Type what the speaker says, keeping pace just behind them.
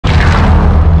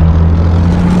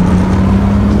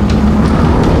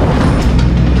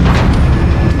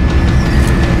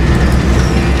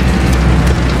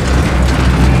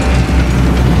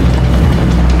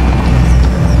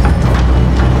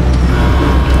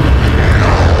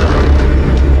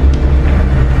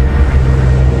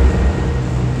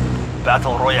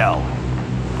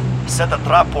set a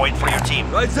drop point for your team.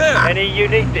 Right there! Any you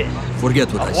need this?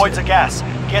 Forget what I Avoid the said. gas.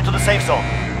 Get to the safe zone.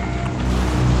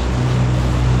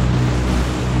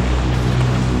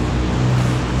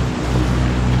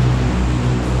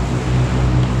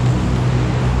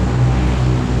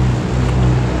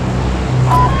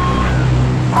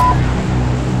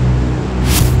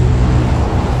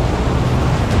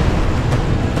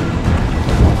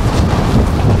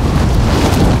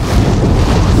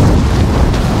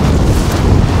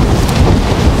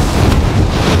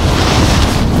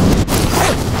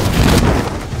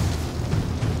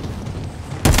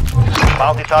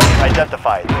 Bounty target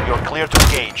identified. You're clear to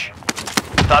engage.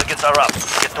 Targets are up.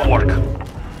 Get to work.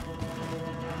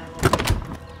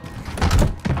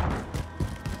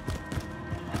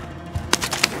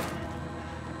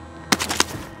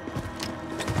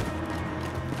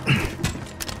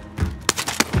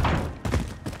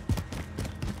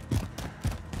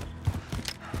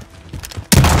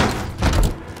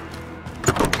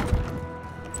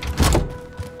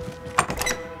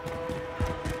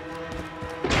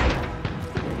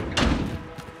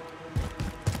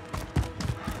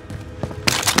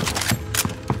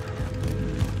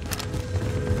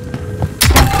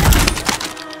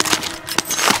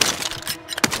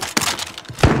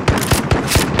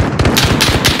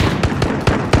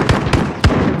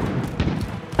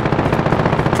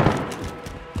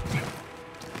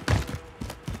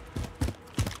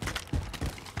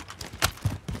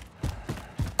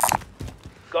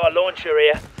 Got a launcher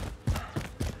here.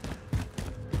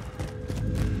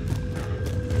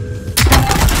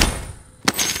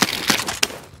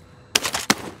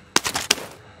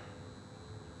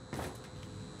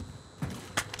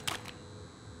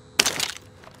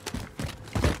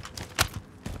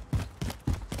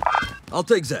 I'll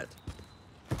take that.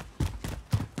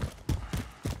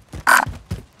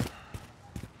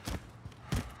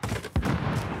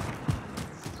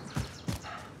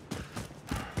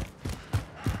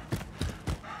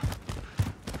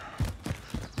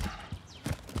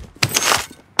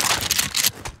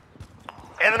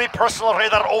 Enemy personal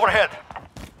radar overhead.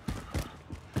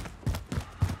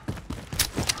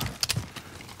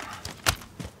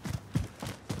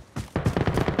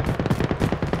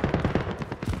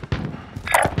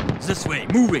 This way,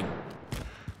 moving.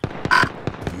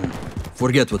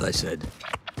 Forget what I said.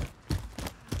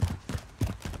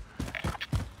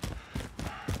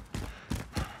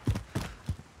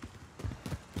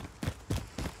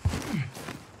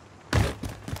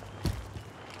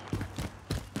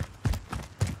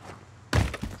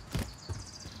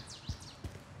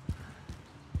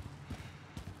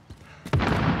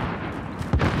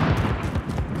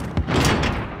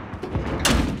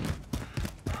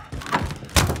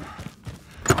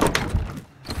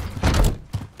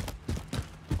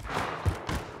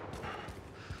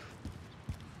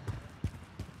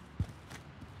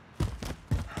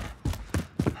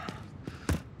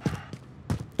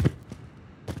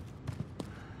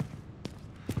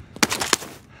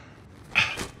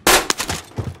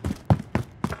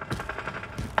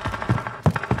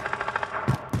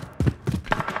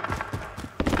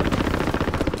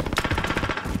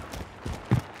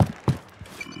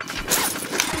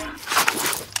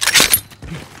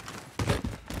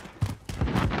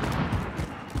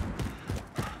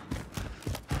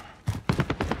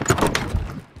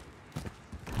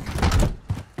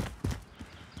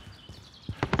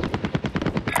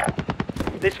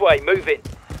 This way, moving.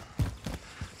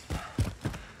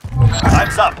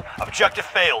 Time's up. Objective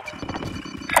failed.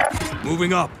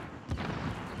 Moving up.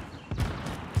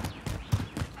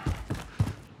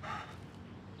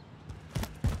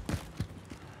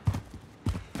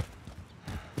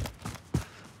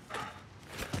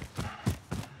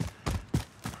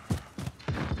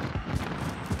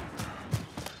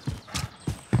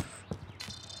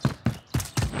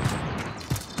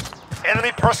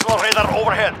 Enemy personal radar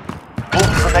overhead. Move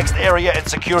to the next area and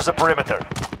secure the perimeter.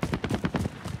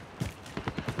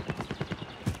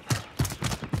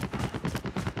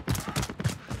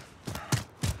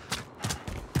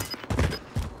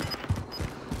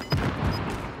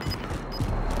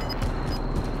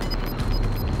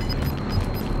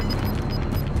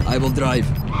 I will drive.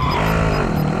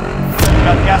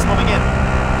 Got gas moving in.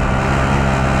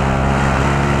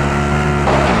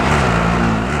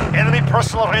 Enemy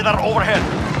personal radar overhead.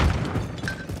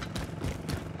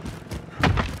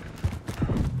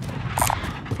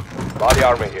 Body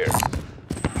armor here.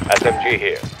 SMG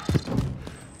here.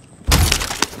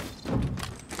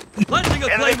 Planting a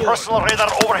Enemy claymore. personal radar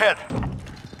overhead.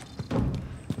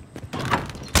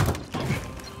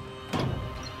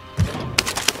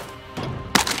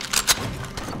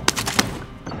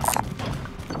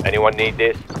 Anyone need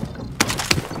this?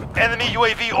 Enemy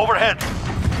UAV overhead.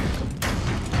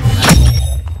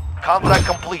 Contract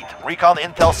complete. Recon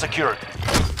intel secured.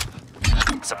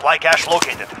 Supply cache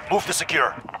located. Move to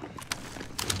secure.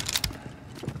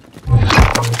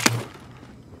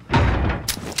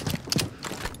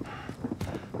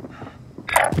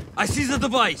 I see the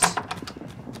device.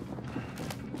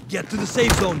 Get to the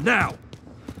safe zone now.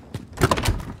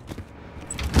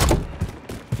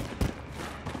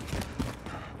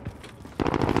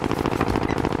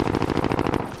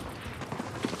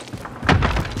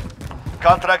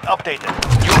 Contract updated.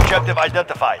 New objective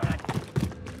identified.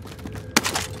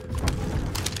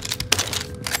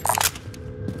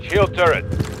 Shield turret.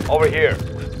 Over here.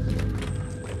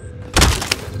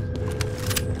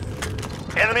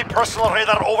 Enemy personal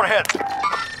radar overhead.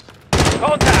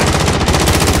 Contact!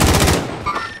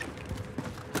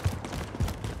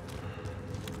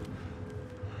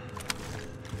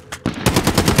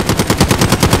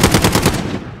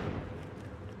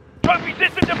 Trophy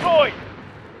system deployed!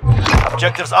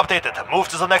 Objectives updated. Move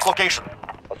to the next location.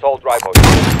 Assault rifle.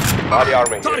 Body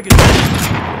armor here. Target.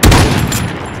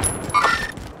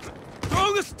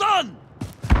 Throwing a stun.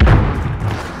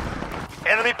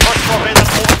 Enemy personal radar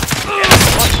over. Enemy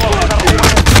personal radar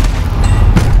overhead.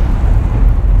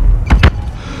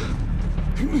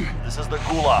 This is the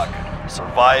Gulag.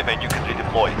 Survive and you can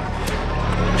redeploy.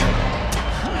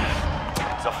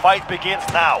 The fight begins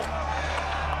now.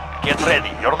 Get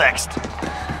ready. You're next.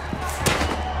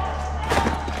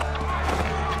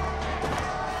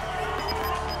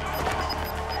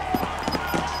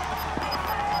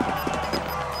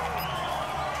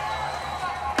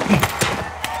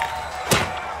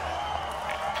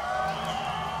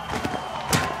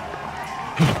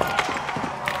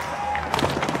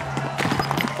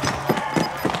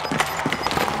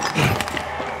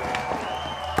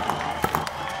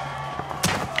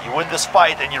 You win this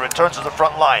fight and you return to the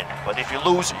front line, but if you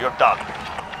lose, you're done.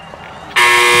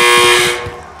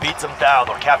 Beat them down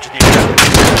or capture the objective.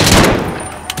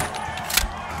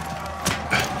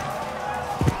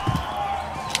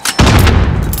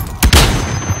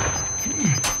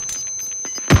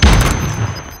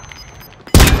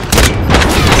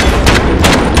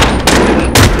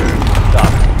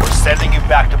 Done. We're sending you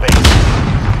back to base.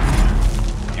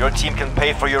 Your team can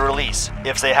pay for your release,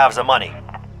 if they have the money.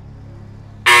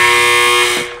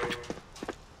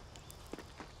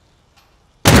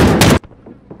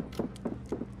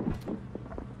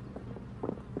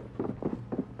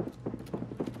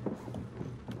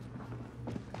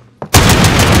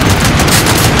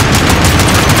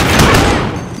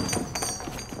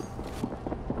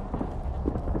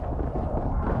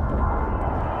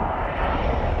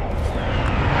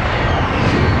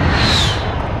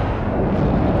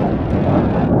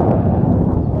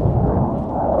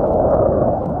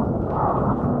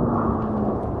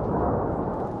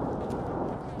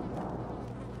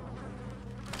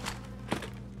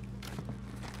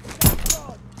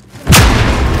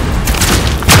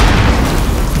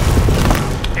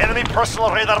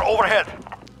 Personal radar overhead.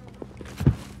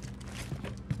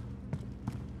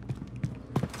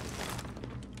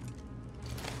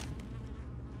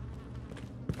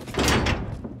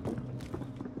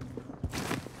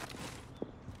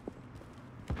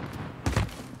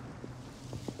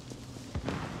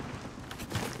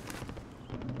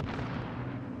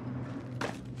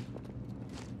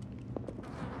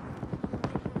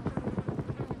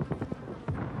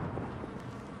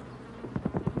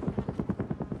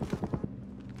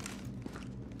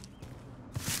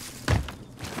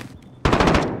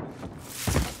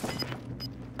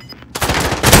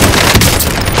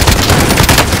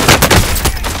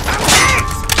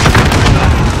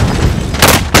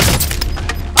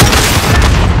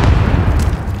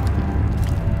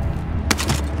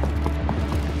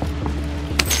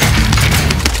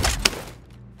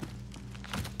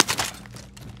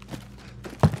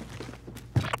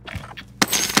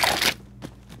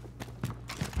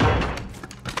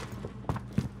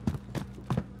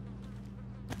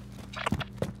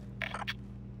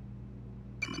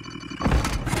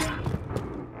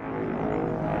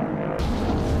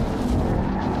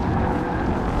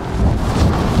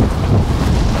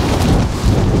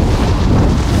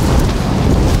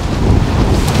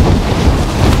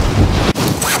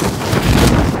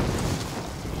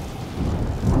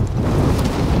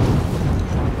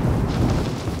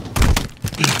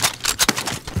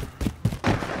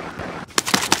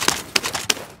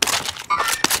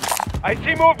 I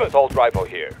see movement. Assault rifle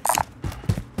here.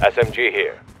 SMG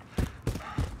here.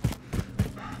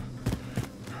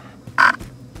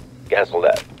 Cancel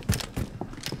that.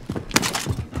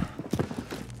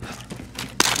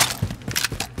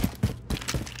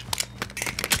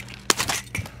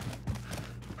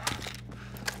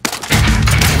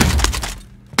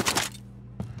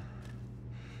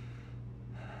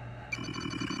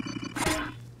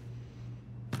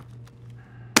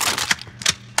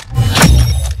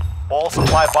 All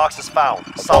supply boxes found.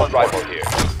 Assault Solid rifle work. here.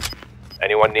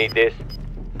 Anyone need this?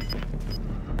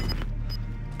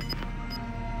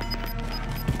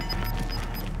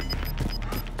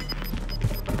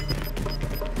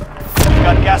 We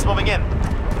got gas moving in.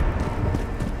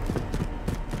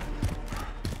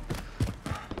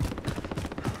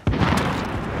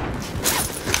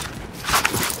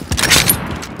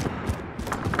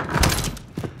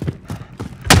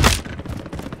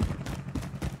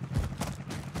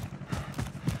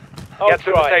 Get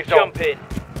to the safe zone. Jump in.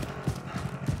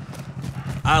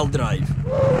 I'll drive.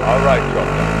 All right, drop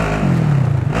down.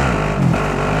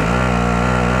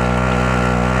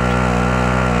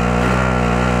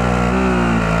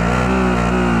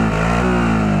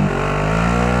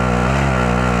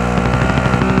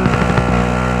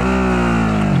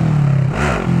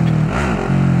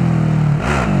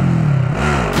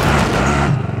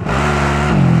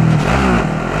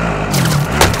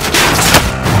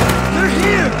 They're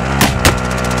here!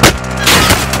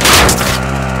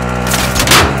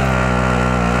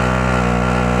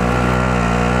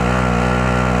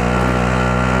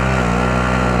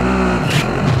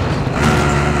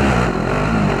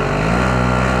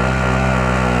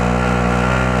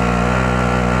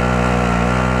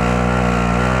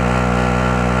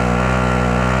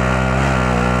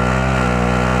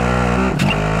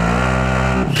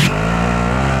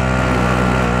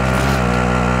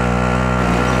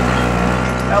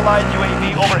 Allied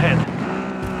UAV overhead.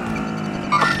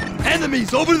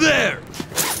 Enemies over there!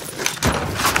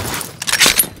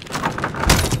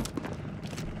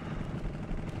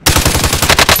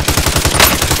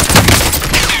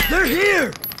 They're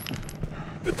here!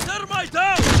 Thermite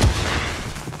out!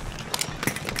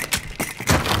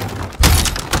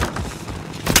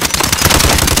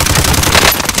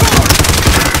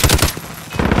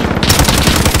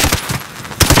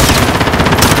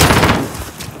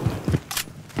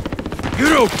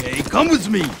 You're okay, come with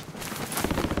me!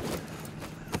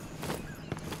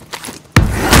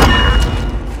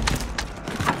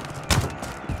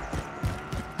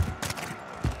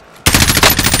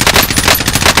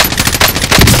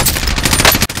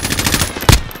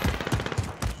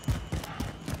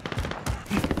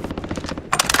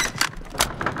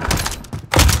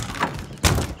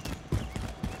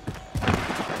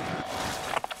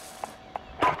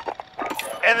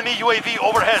 Enemy UAV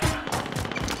overhead.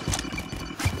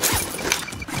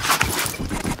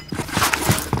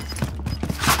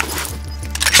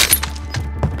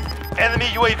 Enemy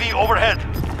UAV overhead.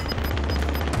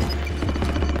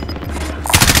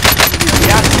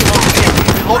 Gas is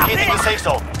relocating the safe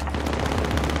zone.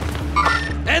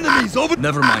 Enemies over...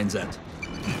 Never mind that.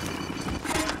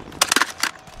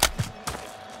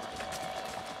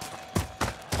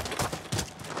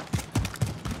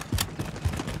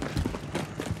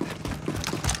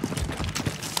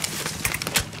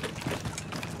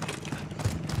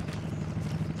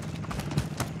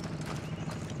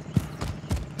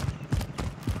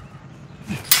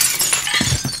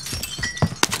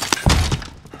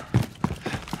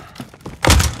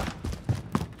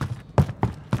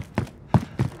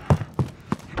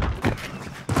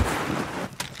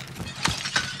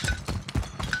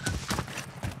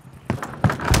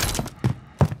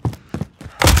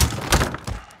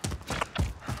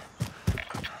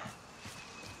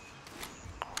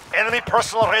 Enemy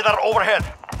personal radar overhead.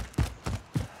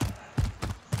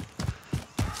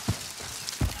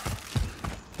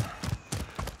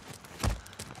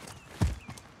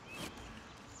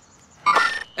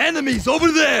 Enemies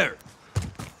over there!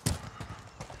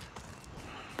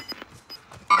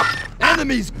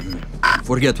 Enemies!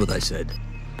 Forget what I said.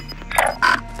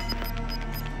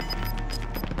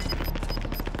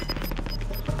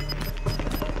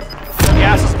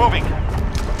 Gas is moving.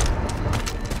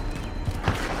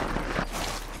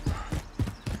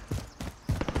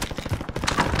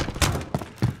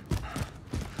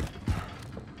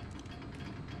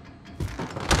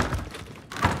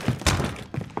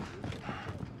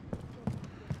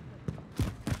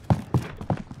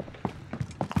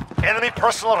 Enemy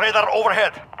personal radar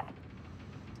overhead.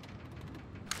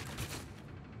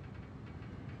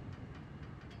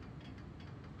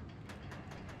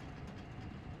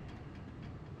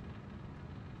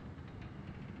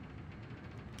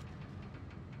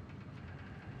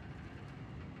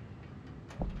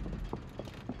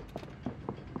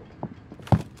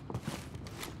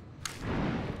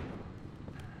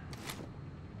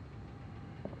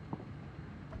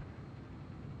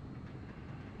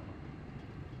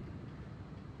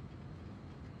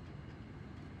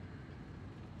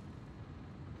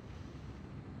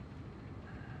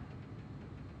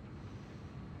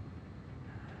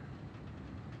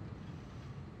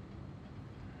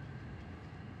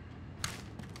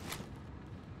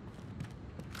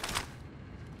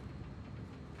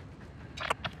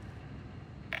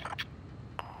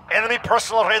 Enemy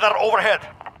personal radar overhead.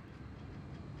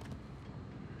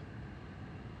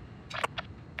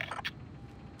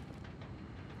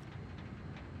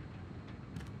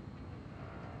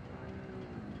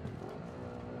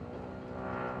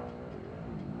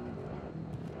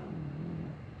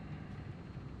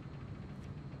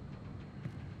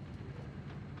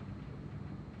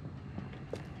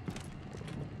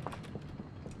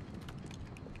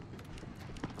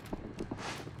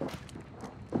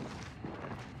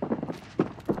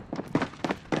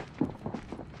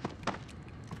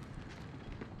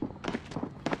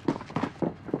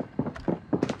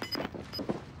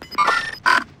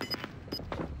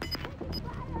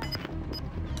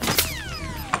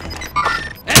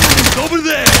 Over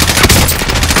there!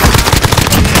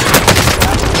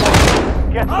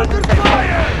 Get Under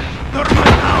fire! Thermite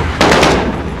out!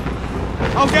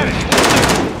 I'll get it.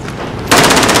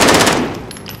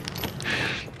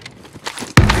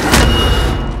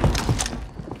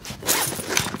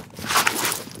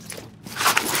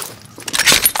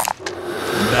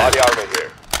 Body armor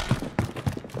here.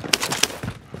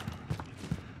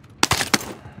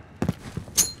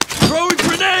 Throwing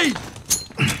grenade!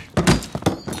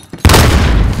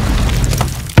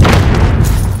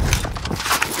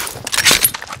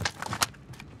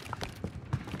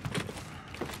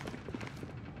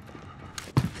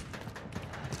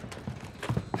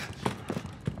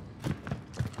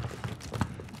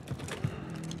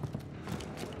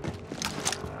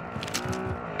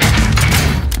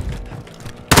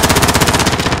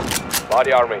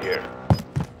 Body armor here.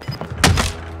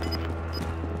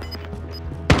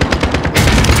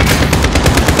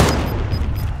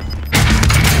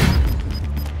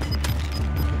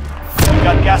 We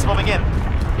got gas moving in.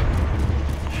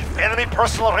 Enemy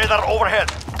personal radar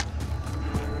overhead.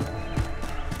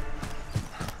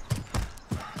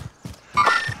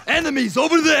 Enemies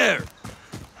over there!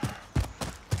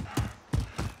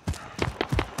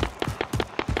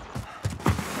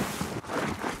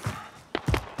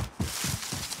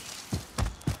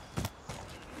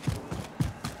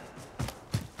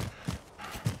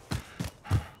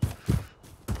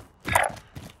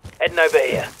 Heading over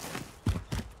here.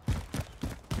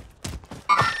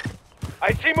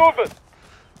 I see movement.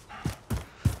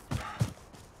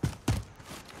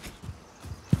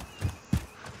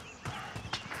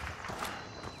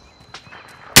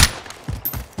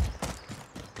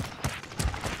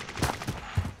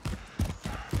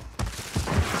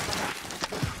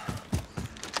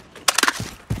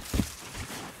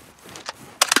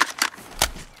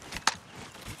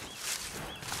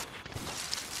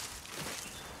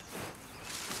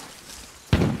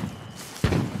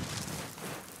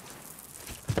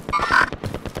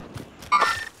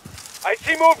 I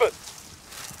see movement.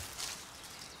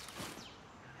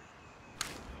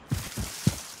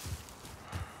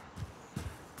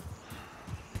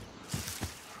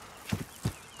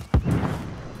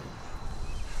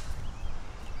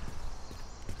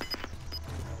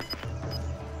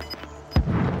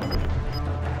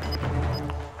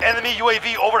 Enemy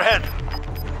UAV overhead.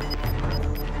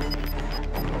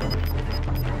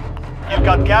 You've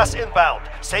got gas inbound.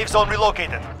 Safe zone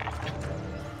relocated.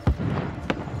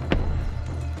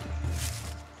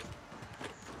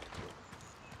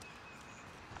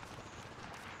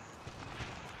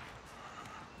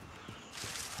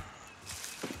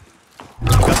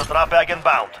 Got a drop bag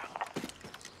inbound.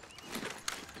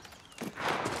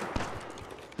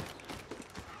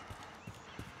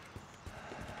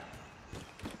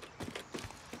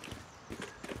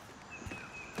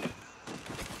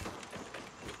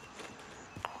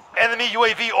 Enemy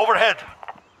UAV overhead.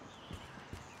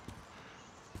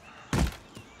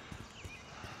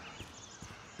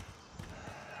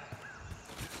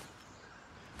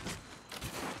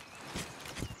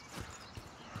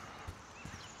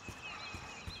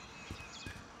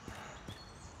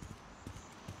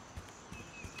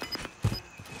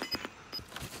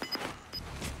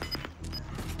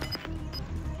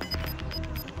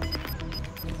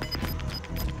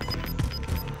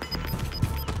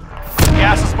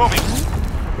 Gas is moving.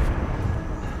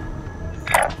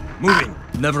 Moving.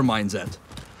 Never mind that.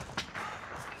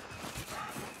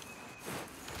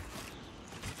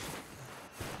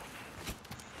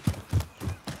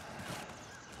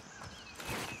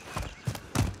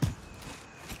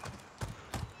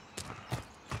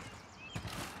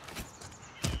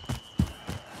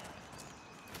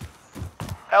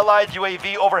 Allied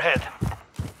UAV overhead.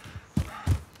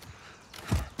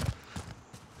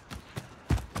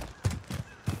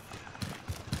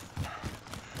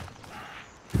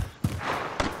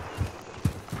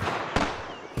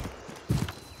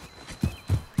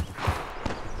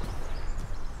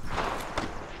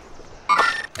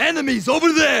 Enemies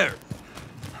over there!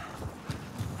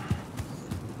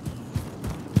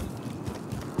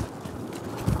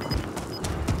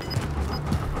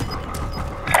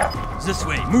 This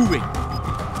way, moving!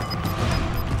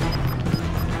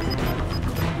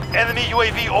 Enemy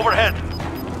UAV overhead.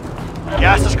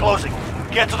 Gas is closing.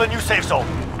 Get to the new safe zone.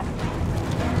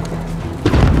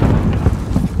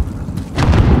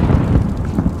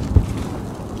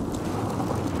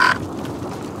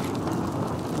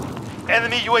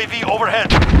 Enemy UAV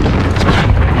overhead.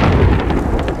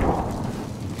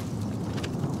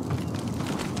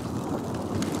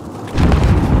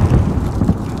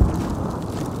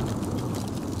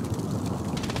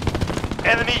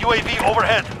 Enemy UAV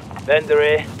overhead. Vendor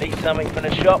here. Need something from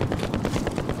the shop?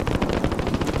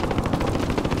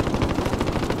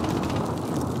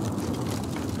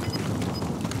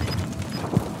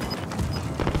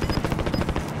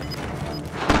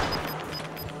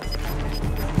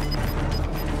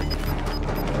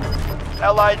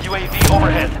 Allied UAV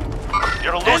overhead.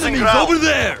 You're losing Enemies ground. over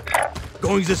there!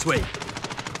 Going this way.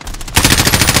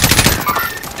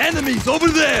 Enemies over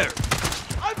there!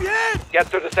 I'm hit! Get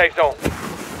to the safe zone.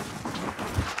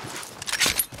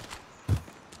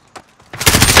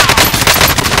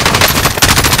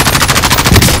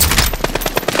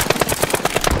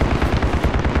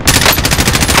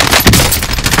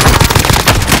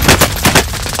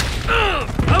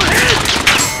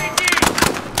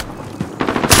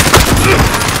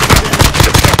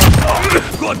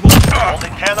 Good one! Only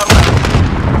 10 are left.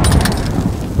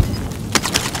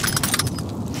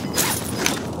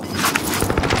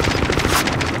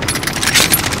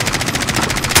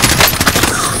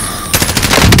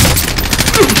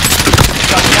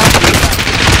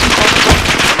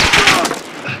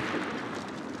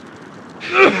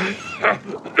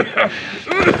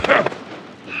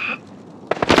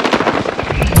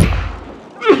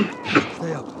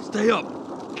 Stay up, stay up!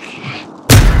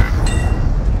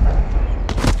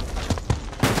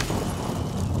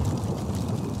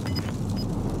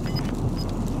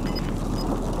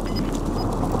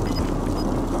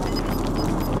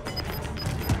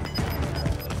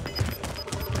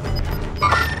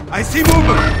 I see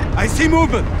movement! I see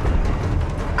movement!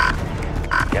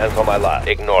 Cancel my lot.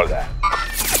 Ignore that.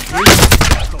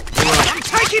 I'm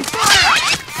taking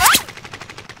fire!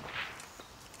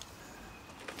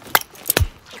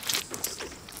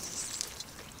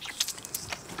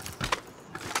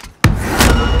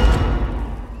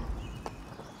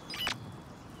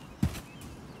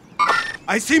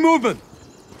 I see movement!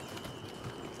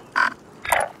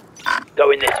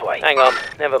 Going this way. Hang on.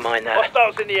 Never mind that.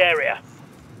 Hostiles in the area.